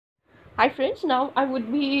Hi friends, now I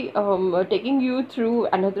would be taking you through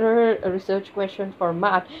another research question for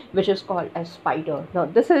math, which is called as spider. Now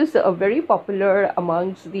this is very popular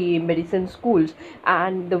amongst the medicine schools,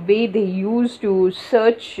 and the way they use to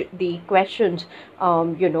search the questions,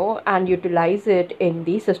 and utilize it in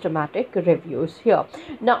the systematic reviews here.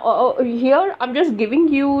 Now here I'm just giving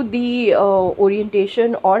you the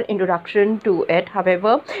orientation or introduction to it.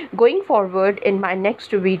 However, going forward in my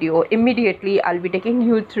next video, immediately I'll be taking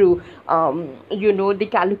you through the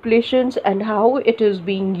calculations and how it is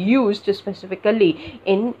being used specifically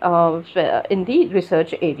in the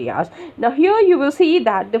research areas. Now here you will see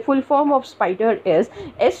that the full form of spider is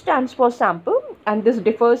S stands for sample, and this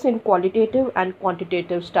differs in qualitative and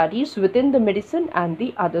quantitative studies within the medicine and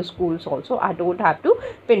the other schools also. I don't have to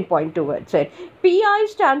pinpoint towards it. PI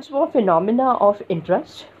stands for phenomena of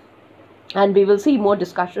interest, and we will see more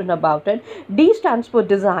discussion about it. D stands for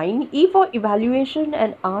design, E for evaluation,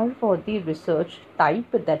 and R for the research type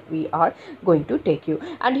that we are going to take you.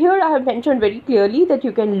 And here I have mentioned very clearly that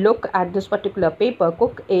you can look at this particular paper,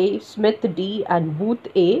 Cook A, Smith D, and Booth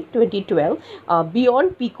A 2012,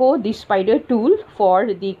 Beyond PICO, the spider tool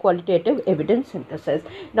for the qualitative evidence synthesis.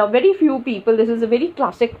 Now very few people, this is a very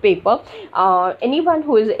classic paper. Anyone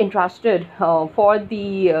who is interested for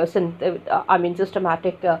the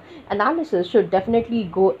systematic analysis should definitely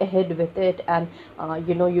go ahead with it and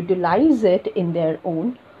utilize it in their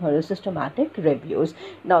own systematic reviews.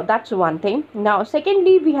 Now that's one thing. Now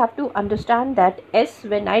secondly, we have to understand that S,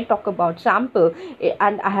 when I talk about sample,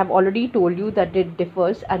 and I have already told you that it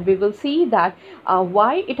differs, and we will see that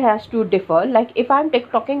why it has to differ. Like if I'm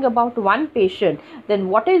talking about one patient, then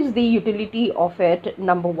what is the utility of it,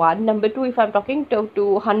 number one. Number two, if I'm talking to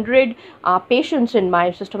 100 patients in my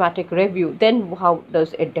systematic review, then how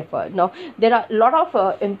does it differ? Now there are a lot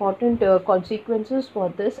of important consequences for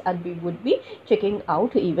this, and we would be checking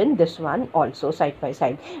out even this one also side by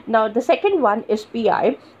side. Now the second one is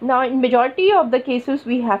PI. Now in majority of the cases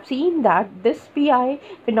we have seen that this PI,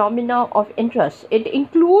 phenomena of interest, it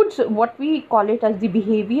includes what we call it as the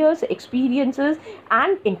behaviors, experiences,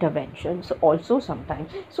 and interventions also sometimes.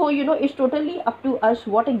 So it's totally up to us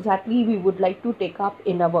what exactly we would like to take up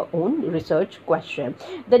in our own research question.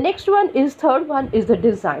 The next one is, third one is the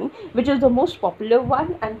design, which is the most popular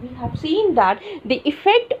one, and we have seen that the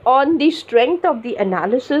effect on the strength of the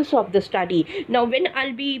analysis of the study. Now when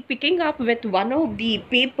I'll be picking up with one of the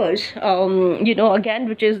papers, again,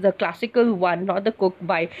 which is the classical one, not the Cook,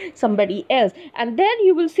 by somebody else, and then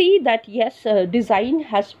you will see that yes, design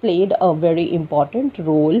has played a very important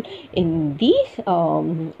role in the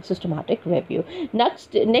systematic review.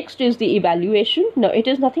 Next is the evaluation. Now it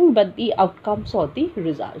is nothing but the outcomes or the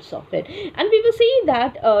results of it, and we will see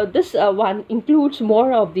that this one includes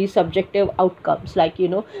more of the subjective outcomes, like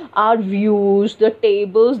our views, the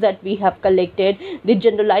tables that we have collected, the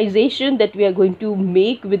generalization that we are going to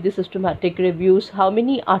make with the systematic reviews, how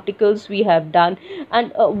many articles we have done,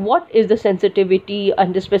 and what is the sensitivity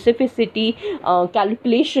and the specificity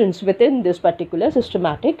calculations within this particular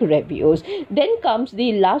systematic reviews. Then comes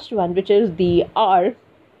the last one, which is the R.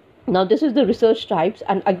 Now this is the research types,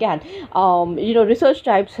 and again, research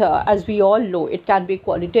types, as we all know, it can be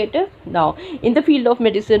qualitative. Now in the field of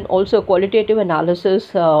medicine also, qualitative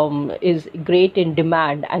analysis is great in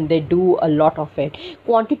demand, and they do a lot of it.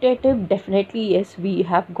 Quantitative, definitely yes, we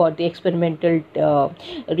have got the experimental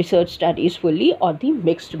research studies fully, or the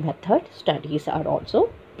mixed method studies are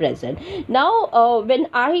also present. Now when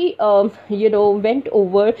I went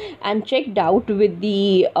over and checked out with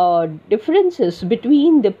the differences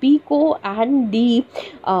between the PICO and the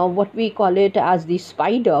what we call it as the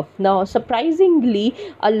spider, now surprisingly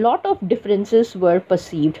a lot of differences were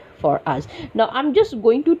perceived for us. Now I'm just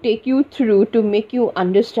going to take you through to make you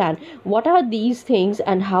understand what are these things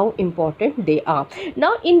and how important they are.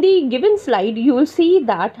 Now in the given slide you will see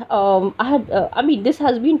that this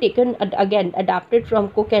has been taken again, adapted from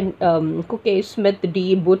Cook and Cook A, Smith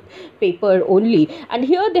D, Booth paper only, and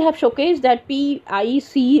here they have showcased that P, I,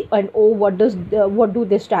 C, and O, what do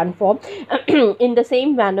they stand for in the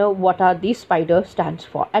same manner what are these spider stands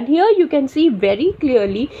for. And here you can see very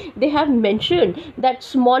clearly they have mentioned that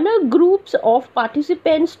smaller groups of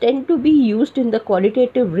participants tend to be used in the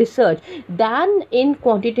qualitative research than in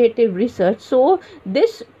quantitative research. So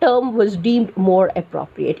this term was deemed more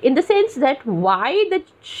appropriate, in the sense that why the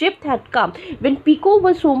shift had come when PICO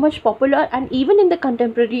was so much popular, and even in the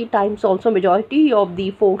contemporary times also majority of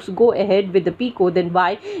the folks go ahead with the PICO, then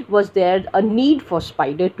why was there a need for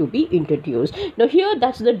spider to be introduced? Now here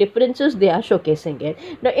that's the differences they are showcasing it.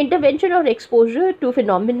 Now intervention or exposure to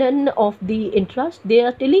phenomenon of the interest, they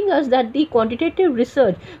are telling telling us that the qualitative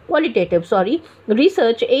research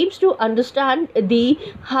aims to understand the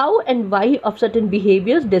how and why of certain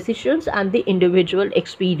behaviors, decisions, and the individual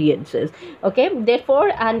experiences. Okay,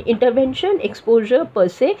 therefore an intervention exposure per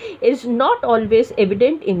se is not always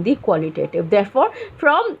evident in the qualitative. Therefore,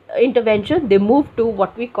 from intervention they move to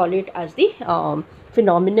what we call it as the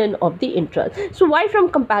phenomenon of the interest. So why from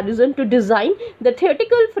comparison to design? The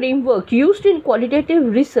theoretical framework used in qualitative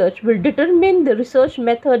research will determine the research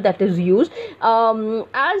method that is used.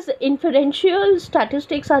 As inferential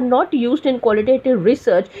statistics are not used in qualitative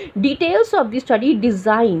research, details of the study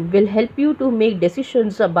design will help you to make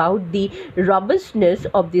decisions about the robustness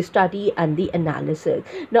of the study and the analysis.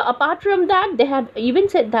 Now, apart from that, they have even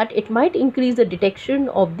said that it might increase the detection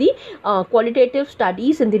of the qualitative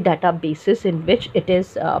studies in the databases in which it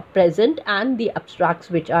is present, and the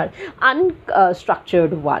abstracts which are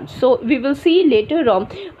unstructured ones. So we will see later on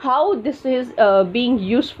how this is being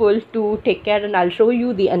useful to take care, and I'll show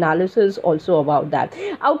you the analysis also about that.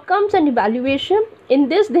 Outcomes and evaluation. In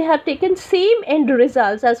this, they have taken same end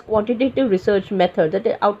results as quantitative research method, that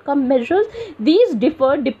the outcome measures. These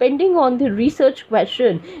differ depending on the research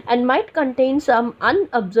question and might contain some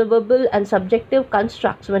unobservable and subjective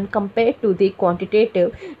constructs when compared to the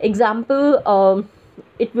quantitative. Example,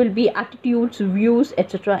 it will be attitudes, views,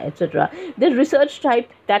 etc., etc. The research type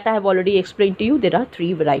that I have already explained to you, there are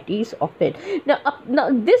 3 varieties of it. Now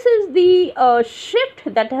this is the shift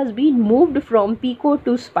that has been moved from Pico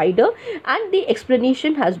to Spider, and the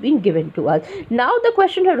explanation has been given to us. Now the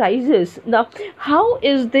question arises, now how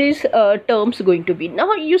is this terms going to be?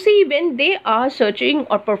 Now you see, when they are searching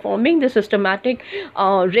or performing the systematic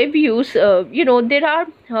reviews, there are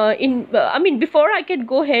before I can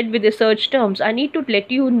go ahead with the search terms, I need to let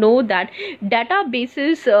you know that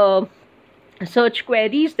databases search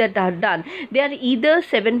queries that are done, they are either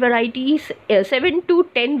 7 to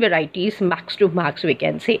 10 varieties max to max, we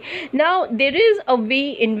can say. Now there is a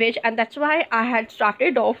way in which, and that's why I had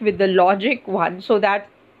started off with the logic one, so that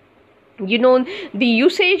the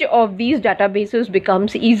usage of these databases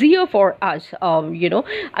becomes easier for us.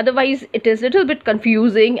 Otherwise it is a little bit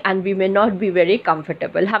confusing and we may not be very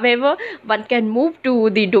comfortable. However, one can move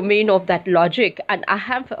to the domain of that logic, and I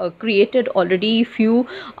have created already few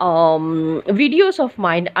videos of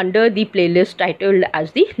mine under the playlist titled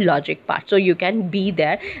as the logic part, so you can be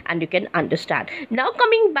there and you can understand. Now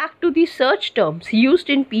coming back to the search terms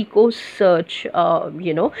used in Pico search,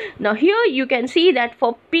 now here you can see that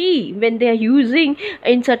for P, when they are using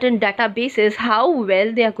in certain databases, how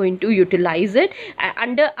well they are going to utilize it.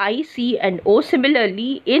 Under I, C and O,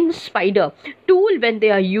 similarly in Spider tool, when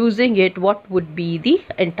they are using it, what would be the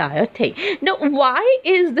entire thing. Now why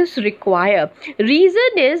is this required?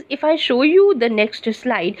 Reason is, if I show you the next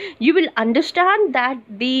slide, you will understand that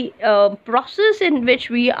the process in which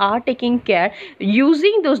we are taking care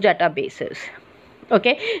using those databases.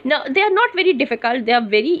 Okay, now they are not very difficult, they are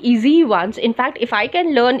very easy ones. In fact, if I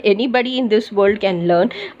can learn, anybody in this world can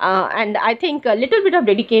learn, and I think a little bit of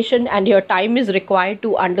dedication and your time is required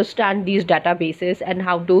to understand these databases and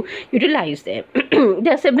how to utilize them.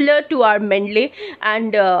 They are similar to our Mendeley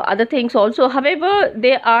and other things also. However,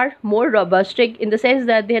 they are more robust in the sense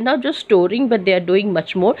that they are not just storing, but they are doing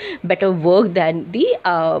much more better work than the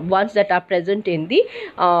ones that are present in the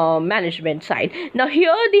management side. Now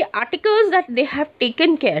here the articles that they have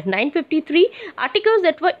taken care, 953 articles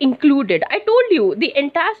that were included. I told you the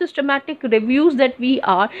entire systematic reviews that we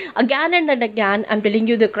are again and again, I'm telling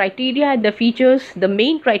you the criteria and the features. The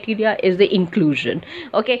main criteria is the inclusion.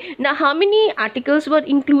 Okay, now how many articles were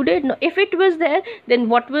included? Now, if it was there, then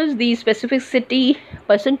what was the specificity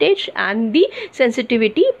percentage and the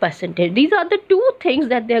sensitivity percentage? These are the 2 things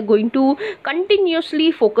that they are going to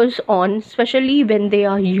continuously focus on, especially when they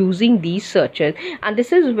are using these searches, and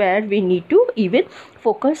this is where we need to even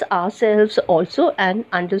focus ourselves also and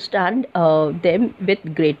understand them with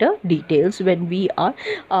greater details when we are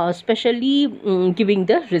especially giving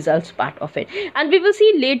the results part of it. And we will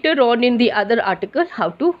see later on in the other article how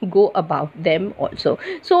to go about them also.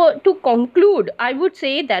 So to conclude, I would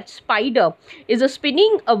say that Spider is a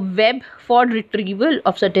spinning a web for retrieval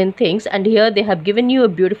of certain things, and here they have given you a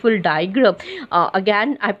beautiful diagram.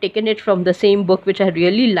 Again, I've taken it from the same book, which I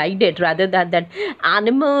really liked it, rather than that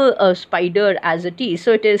animal spider as it is.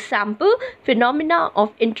 So it is sample, phenomena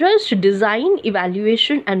of interest, design,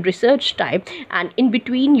 evaluation and research type, and in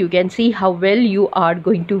between you can see how well you are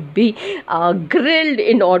going to be grilled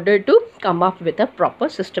in order to come up with a proper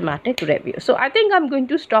systematic review. So I think I'm going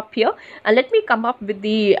to stop here, and let me come up with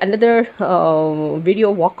the another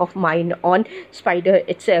video walk of mine on Spider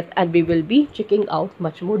itself, and we will be checking out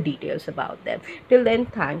much more details about them. Till then,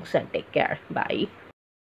 thanks and take care. Bye.